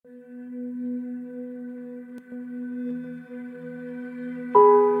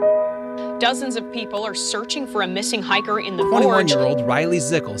Dozens of people are searching for a missing hiker in the gorge. 21-year-old Riley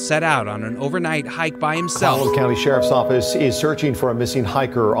Zickel set out on an overnight hike by himself. Carroll County Sheriff's Office is searching for a missing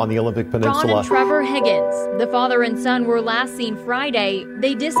hiker on the Olympic Peninsula. Don and Trevor Higgins, the father and son, were last seen Friday.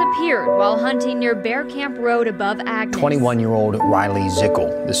 They disappeared while hunting near Bear Camp Road above Agnes. 21-year-old Riley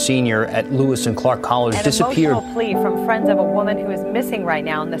Zickel, the senior at Lewis and Clark College, disappeared. An emotional plea from friends of a woman who is missing right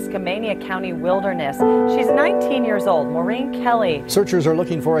now in the Skamania County wilderness. She's 19 years old, Maureen Kelly. Searchers are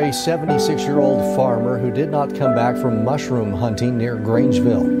looking for a 76-year-old farmer who did not come back from mushroom hunting near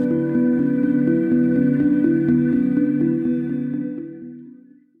Grangeville.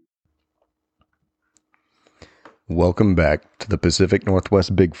 Welcome back to the Pacific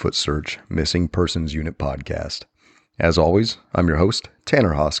Northwest Bigfoot Search Missing Persons Unit podcast. As always, I'm your host,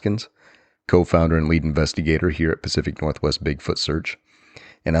 Tanner Hoskins, co-founder and lead investigator here at Pacific Northwest Bigfoot Search.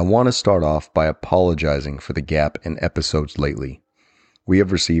 And I want to start off by apologizing for the gap in episodes lately. We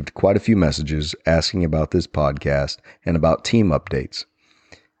have received quite a few messages asking about this podcast and about team updates.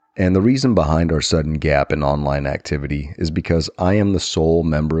 And the reason behind our sudden gap in online activity is because I am the sole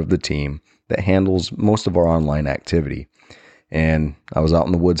member of the team that handles most of our online activity. And I was out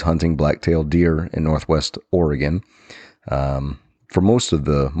in the woods hunting black-tailed deer in Northwest Oregon for most of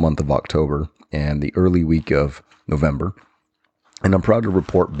the month of October and the early week of November. And I'm proud to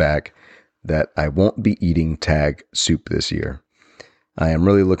report back that I won't be eating tag soup this year. I am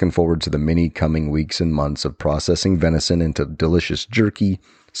really looking forward to the many coming weeks and months of processing venison into delicious jerky,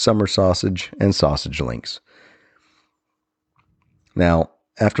 summer sausage, and sausage links. Now,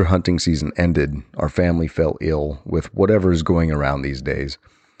 after hunting season ended, our family fell ill with whatever is going around these days,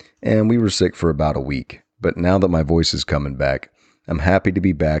 and we were sick for about a week. But now that my voice is coming back, I'm happy to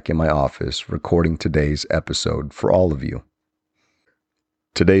be back in my office recording today's episode for all of you.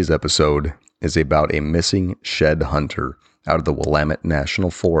 Today's episode is about a missing shed hunter out of the Willamette National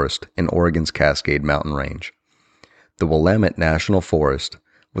Forest in Oregon's Cascade Mountain Range. The Willamette National Forest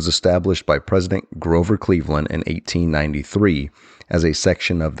was established by President Grover Cleveland in 1893 as a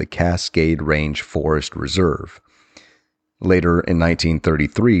section of the Cascade Range Forest Reserve. Later, in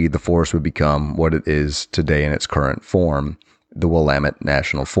 1933, the forest would become what it is today in its current form, the Willamette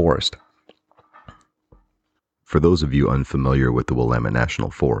National Forest. For those of you unfamiliar with the Willamette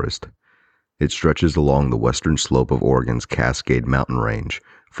National Forest, it stretches along the western slope of Oregon's Cascade Mountain Range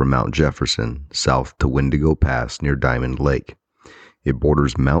from Mount Jefferson south to Wendigo Pass near Diamond Lake. It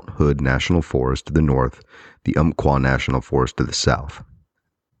borders Mount Hood National Forest to the north, the Umpqua National Forest to the south.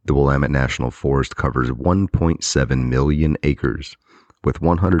 The Willamette National Forest covers 1.7 million acres, with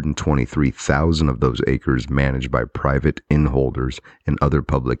 123,000 of those acres managed by private inholders and other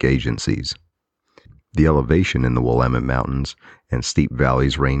public agencies. The elevation in the Willamette Mountains and steep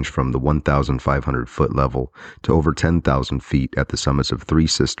valleys range from the 1,500 foot level to over 10,000 feet at the summits of Three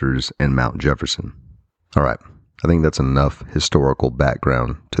Sisters and Mount Jefferson. All right, I think that's enough historical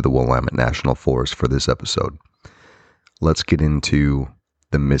background to the Willamette National Forest for this episode. Let's get into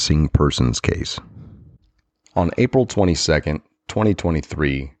the missing persons case. On April 22nd,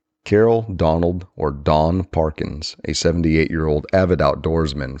 2023, Carroll Donald or Don Parkins, a 78-year-old avid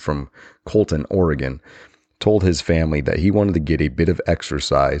outdoorsman from Colton, Oregon, told his family that he wanted to get a bit of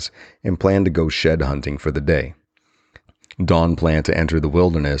exercise and planned to go shed hunting for the day. Don planned to enter the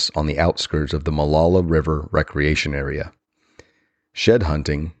wilderness on the outskirts of the Molalla River recreation area. Shed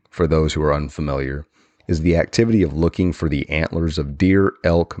hunting, for those who are unfamiliar, is the activity of looking for the antlers of deer,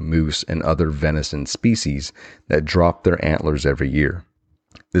 elk, moose, and other venison species that drop their antlers every year.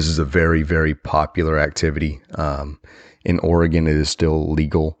 This is a very, very popular activity. In Oregon, it is still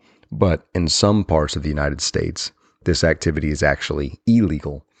legal, but in some parts of the United States, this activity is actually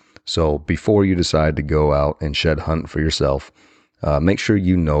illegal. So before you decide to go out and shed hunt for yourself, make sure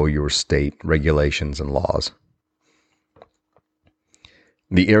you know your state regulations and laws.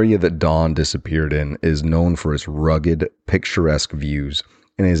 The area that Don disappeared in is known for its rugged, picturesque views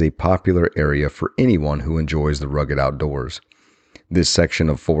and is a popular area for anyone who enjoys the rugged outdoors. This section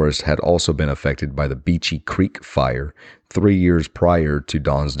of forest had also been affected by the Beachy Creek fire 3 years prior to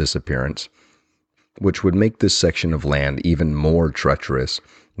Don's disappearance, which would make this section of land even more treacherous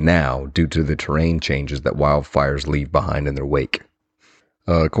now due to the terrain changes that wildfires leave behind in their wake.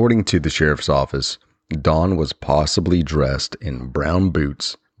 According to the sheriff's office, Don was possibly dressed in brown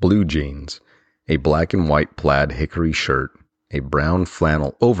boots, blue jeans, a black and white plaid hickory shirt, a brown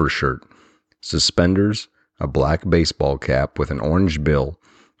flannel overshirt, suspenders, a black baseball cap with an orange bill,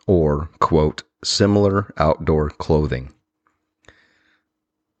 or, quote, similar outdoor clothing.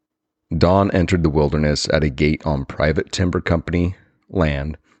 Don entered the wilderness at a gate on private timber company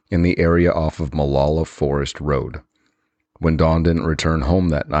land in the area off of Molalla Forest Road. When Dawn didn't return home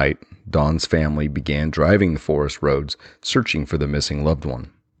that night, Dawn's family began driving the forest roads searching for the missing loved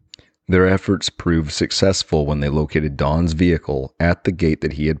one. Their efforts proved successful when they located Dawn's vehicle at the gate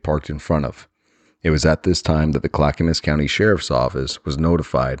that he had parked in front of. It was at this time that the Clackamas County Sheriff's Office was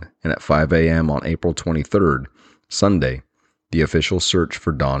notified, and at 5 a.m. on April 23rd, Sunday, the official search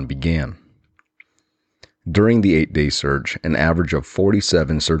for Dawn began. During the 8-day search, an average of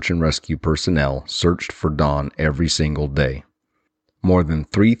 47 search and rescue personnel searched for Dawn every single day. More than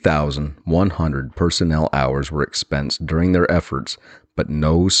 3,100 personnel hours were expensed during their efforts, but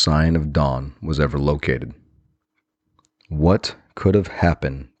no sign of Dawn was ever located. What could have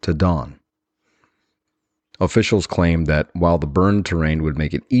happened to Dawn? Officials claimed that while the burned terrain would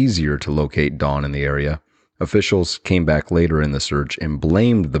make it easier to locate Dawn in the area, officials came back later in the search and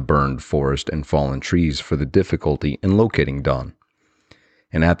blamed the burned forest and fallen trees for the difficulty in locating Dawn.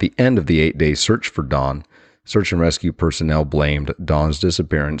 And at the end of the 8-day search for Dawn, search and rescue personnel blamed Dawn's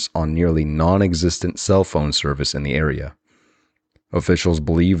disappearance on nearly non-existent cell phone service in the area. Officials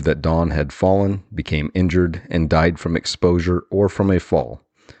believed that Dawn had fallen, became injured, and died from exposure or from a fall,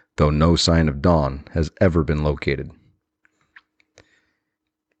 though no sign of Dawn has ever been located.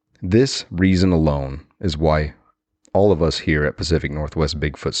 This reason alone is why all of us here at Pacific Northwest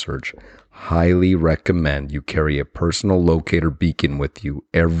Bigfoot Search highly recommend you carry a personal locator beacon with you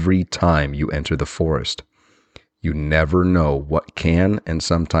every time you enter the forest. You never know what can and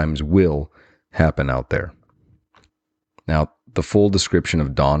sometimes will happen out there. Now, the full description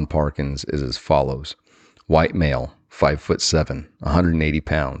of Dawn Parkins is as follows. White male, 5'7", 180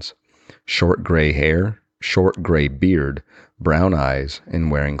 pounds, short gray hair, short gray beard, brown eyes,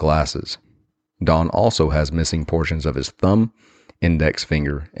 and wearing glasses. Dawn also has missing portions of his thumb, index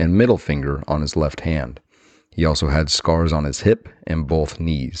finger, and middle finger on his left hand. He also had scars on his hip and both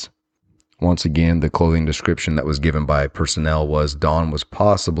knees. Once again, the clothing description that was given by personnel was Dawn was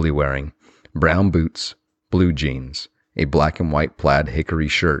possibly wearing brown boots, blue jeans, a black and white plaid hickory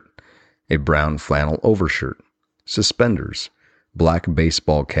shirt, a brown flannel overshirt, suspenders, black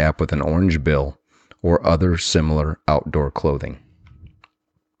baseball cap with an orange bill, or other similar outdoor clothing.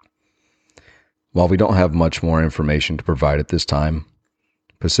 While we don't have much more information to provide at this time,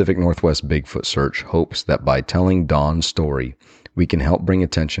 Pacific Northwest Bigfoot Search hopes that by telling Dawn's story, we can help bring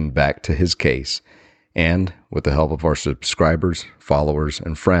attention back to his case, and with the help of our subscribers, followers,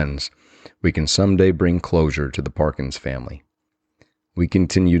 and friends, we can someday bring closure to the Parkins family. We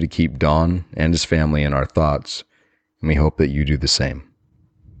continue to keep Dawn and his family in our thoughts, and we hope that you do the same.